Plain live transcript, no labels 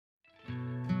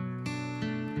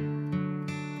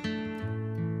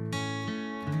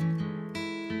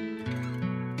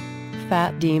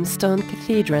Phat Diem Stone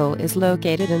Cathedral is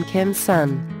located in Kim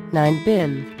Son, Ninh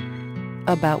Binh,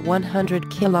 about 100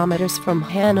 kilometers from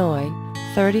Hanoi,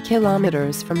 30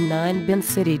 kilometers from Ninh Binh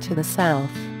city to the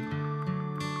south.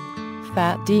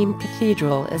 Phat Diem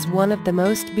Cathedral is one of the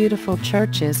most beautiful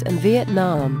churches in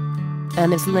Vietnam,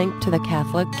 and is linked to the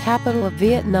Catholic capital of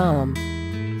Vietnam.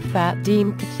 Phat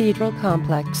Diem Cathedral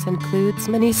complex includes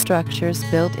many structures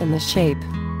built in the shape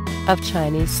of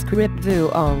Chinese script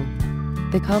Vuong.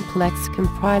 The complex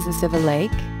comprises of a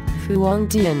lake, Phuong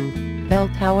Dien, bell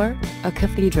tower, a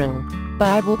cathedral,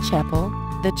 Bible chapel,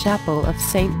 the chapel of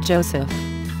Saint Joseph,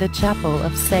 the chapel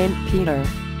of Saint Peter,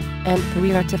 and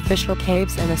 3 artificial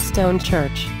caves and a stone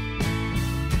church.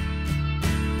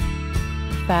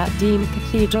 Phat Diem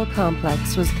Cathedral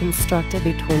complex was constructed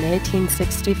between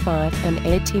 1865 and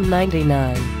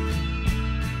 1899.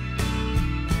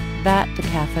 That the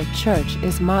Catholic Church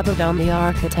is modeled on the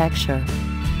architecture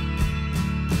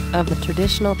of the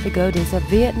traditional pagodas of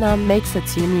Vietnam makes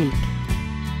it unique.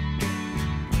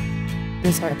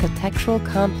 This architectural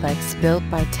complex built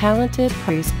by talented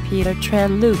priest Peter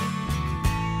Tran Luc,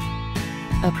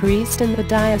 a priest in the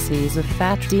Diocese of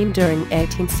Phat Diem during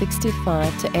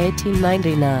 1865 to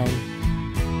 1899.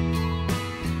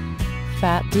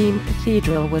 Phat Diem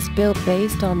Cathedral was built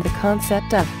based on the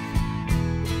concept of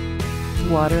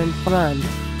water in front,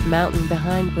 mountain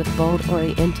behind with bold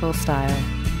Oriental style.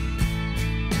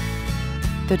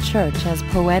 The church has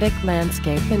poetic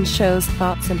landscape and shows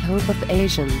thoughts and hope of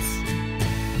Asians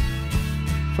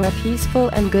for a peaceful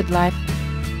and good life.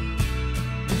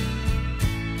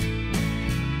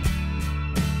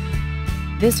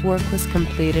 This work was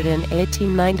completed in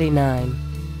 1899.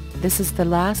 This is the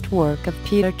last work of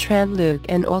Peter Tran Luc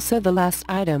and also the last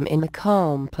item in the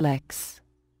complex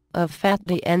of Phat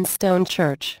Diem Stone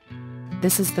Church.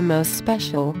 This is the most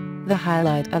special, the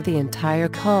highlight of the entire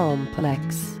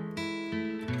complex.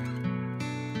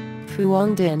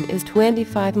 Phuong Dien is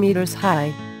 25 meters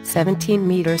high, 17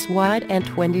 meters wide and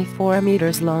 24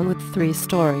 meters long with 3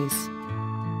 stories.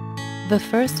 The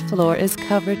first floor is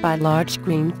covered by large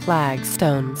green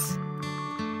flagstones.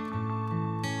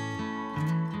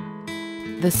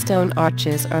 The stone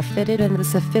arches are fitted in the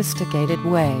sophisticated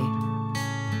way.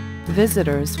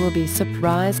 Visitors will be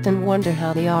surprised and wonder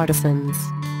how the artisans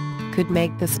could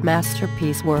make this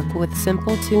masterpiece work with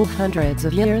simple tools hundreds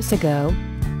of years ago,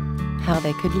 how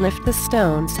they could lift the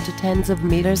stones to tens of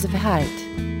meters of height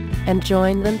and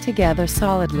join them together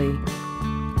solidly.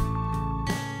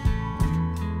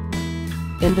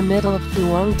 In the middle of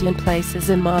Phuong Dien place is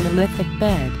a monolithic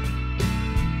bed.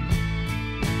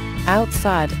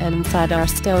 Outside and inside are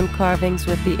stone carvings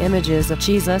with the images of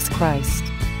Jesus Christ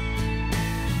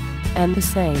and the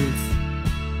saints.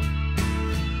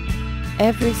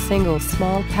 Every single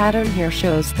small pattern here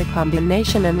shows the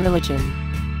combination in religion.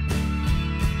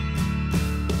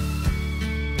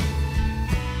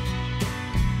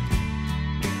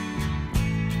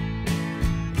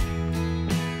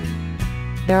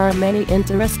 There are many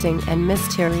interesting and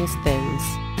mysterious things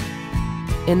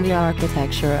in the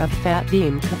architecture of Phat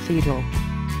Diem Cathedral.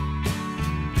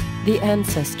 The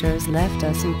ancestors left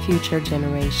us in future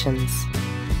generations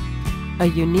a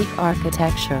unique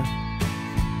architecture.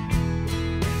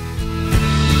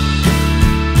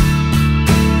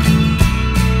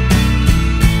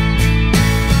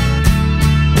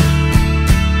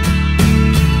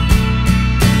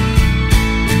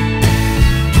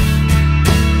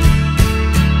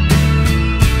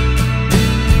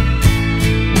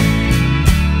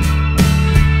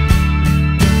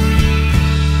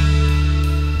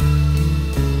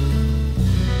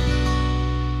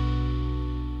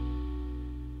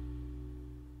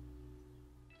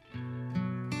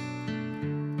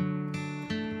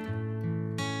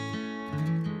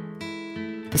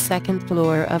 The second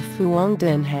floor of Phuong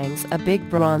Dien hangs a big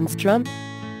bronze drum.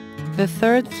 The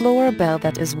third floor bell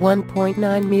that is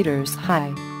 1.9 meters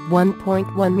high,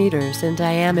 1.1 meters in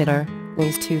diameter,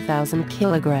 weighs 2,000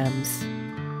 kilograms.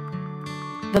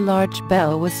 The large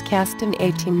bell was cast in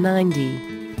 1890.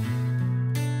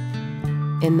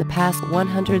 In the past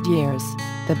 100 years,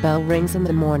 the bell rings in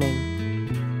the morning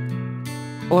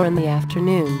or in the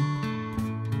afternoon.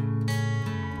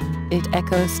 It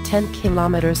echoes 10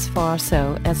 kilometers far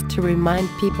so as to remind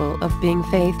people of being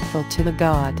faithful to the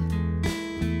God.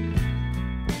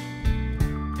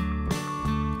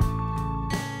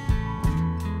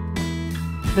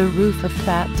 The roof of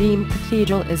Phat Diem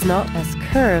Cathedral is not as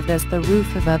curved as the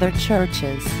roof of other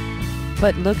churches,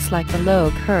 but looks like the low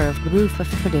curved roof of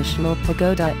traditional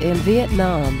pagoda in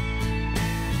Vietnam.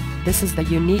 This is the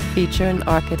unique feature in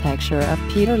architecture of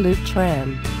Peter Luc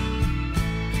Tran.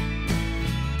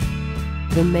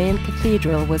 The main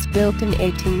cathedral was built in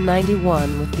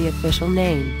 1891 with the official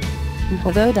name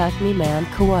Nhogodakmi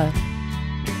Mankua.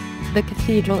 The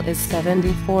cathedral is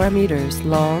 74 meters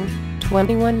long,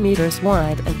 21 meters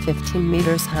wide and 15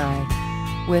 meters high,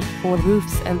 with 4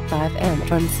 roofs and 5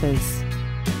 entrances.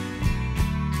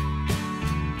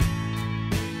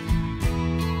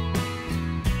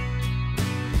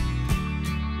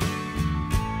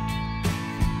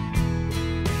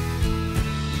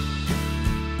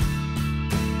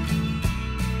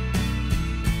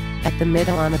 At the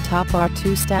middle on the top are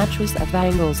 2 statues of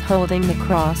angels holding the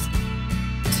cross.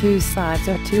 2 sides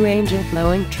are 2 angel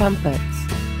blowing trumpets.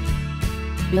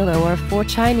 Below are 4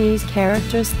 Chinese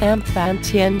characters Tham Phan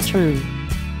Tien Tru.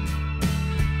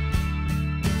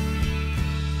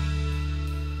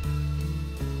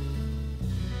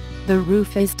 The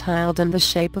roof is tiled in the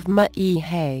shape of Mui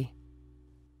Hai.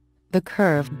 The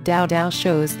curved Dao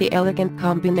shows the elegant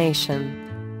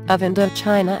combination of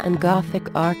Indochina and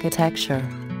Gothic architecture.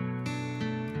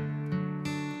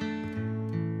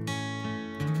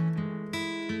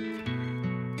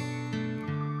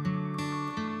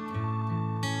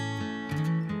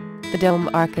 The dome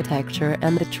architecture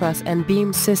and the truss and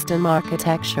beam system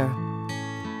architecture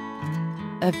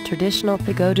of traditional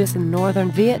pagodas in northern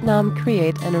Vietnam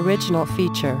create an original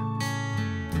feature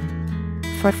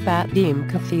for Phat Diem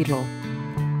Cathedral.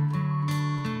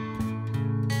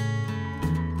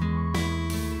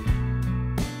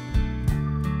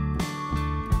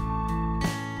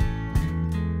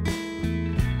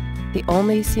 The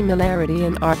only similarity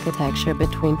in architecture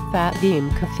between Phat Diem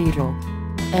Cathedral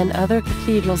and other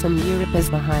cathedrals in Europe is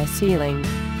the high ceiling.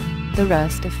 The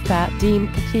rest of Phat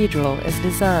Diem Cathedral is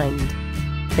designed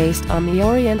based on the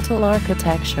Oriental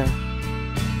architecture.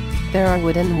 There are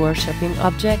wooden worshipping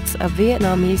objects of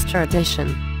Vietnamese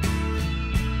tradition.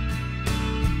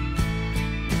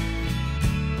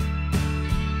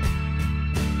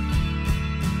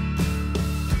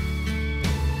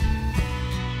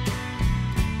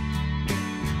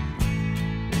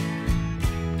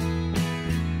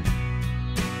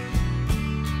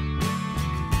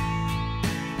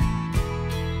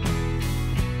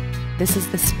 This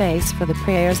is the space for the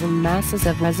prayers and masses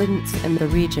of residents in the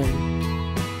region.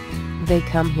 They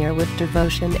come here with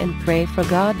devotion and pray for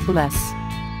God bless.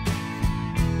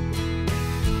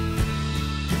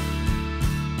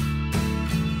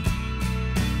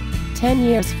 "10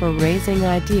 years for raising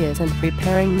ideas and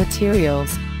preparing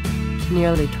materials.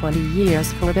 Nearly 20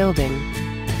 years for building.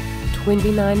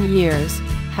 29 years,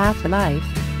 half a life."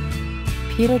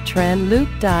 Peter Tran Luc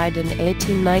died in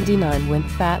 1899 when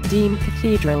Phat Diem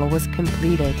Cathedral was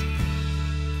completed.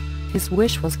 His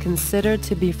wish was considered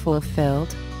to be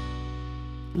fulfilled.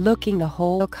 Looking the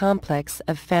whole complex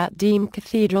of Phat Diem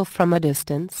Cathedral from a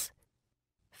distance,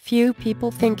 few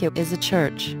people think it is a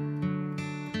church.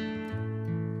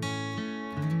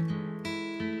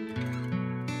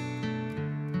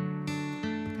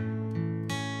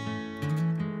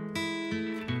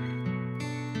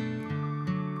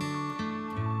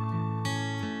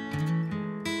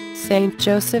 St.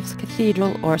 Joseph's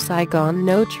Cathedral or Saigon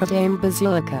Notre Dame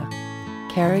Basilica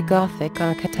carry Gothic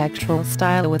architectural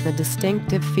style with a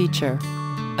distinctive feature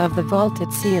of the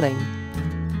vaulted ceiling,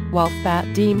 while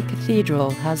Phat Diem Cathedral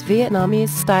has Vietnamese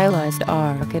stylized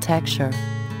architecture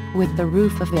with the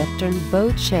roof of eastern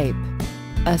boat shape,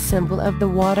 a symbol of the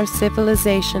water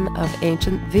civilization of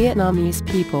ancient Vietnamese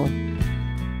people.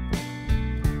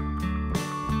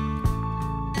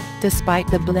 Despite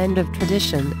the blend of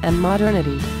tradition and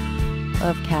modernity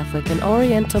of Catholic and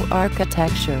Oriental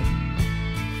architecture,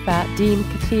 Phat Diem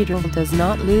Cathedral does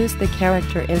not lose the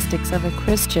characteristics of a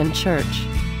Christian church.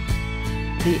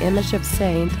 The image of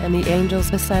saint and the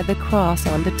angels beside the cross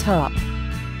on the top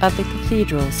of the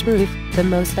cathedral's roof, the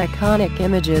most iconic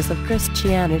images of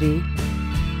Christianity,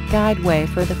 guide way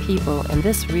for the people in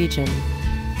this region.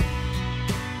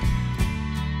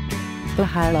 The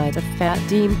highlight of Phat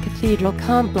Diem Cathedral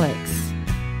complex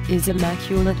is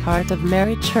Immaculate Heart of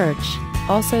Mary Church,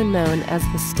 also known as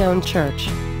the Stone Church.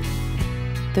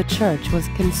 The church was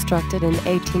constructed in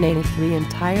 1883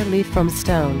 entirely from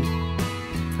stone.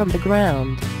 From the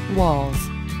ground, walls,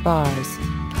 bars,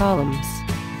 columns,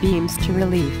 beams to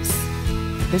reliefs.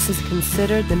 This is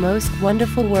considered the most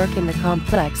wonderful work in the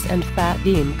complex and Phat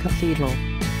Diem Cathedral.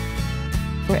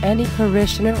 For any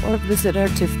parishioner or visitor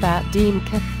to Phat Diem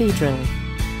Cathedral,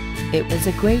 it was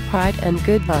a great pride and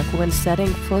good luck when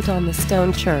setting foot on the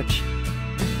stone church.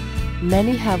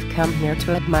 Many have come here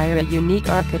to admire a unique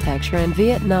architecture in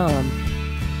Vietnam.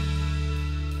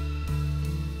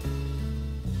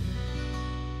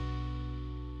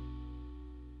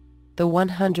 The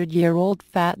 100-year-old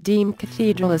Phat Diem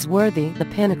Cathedral is worthy the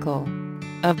pinnacle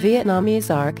of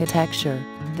Vietnamese architecture,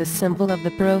 the symbol of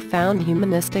the profound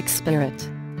humanistic spirit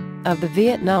of the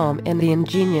Vietnam and the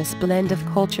ingenious blend of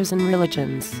cultures and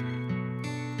religions.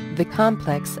 The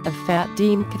complex of Phat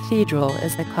Diem Cathedral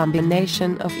is a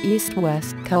combination of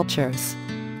East-West cultures.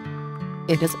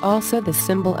 It is also the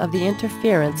symbol of the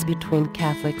interference between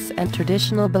Catholics and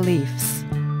traditional beliefs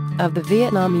of the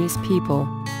Vietnamese people.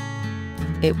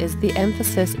 It is the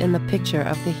emphasis in the picture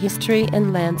of the history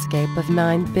and landscape of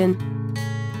Nine Binh.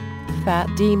 Phat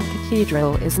Diem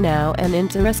Cathedral is now an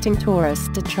interesting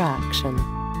tourist attraction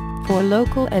for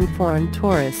local and foreign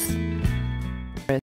tourists.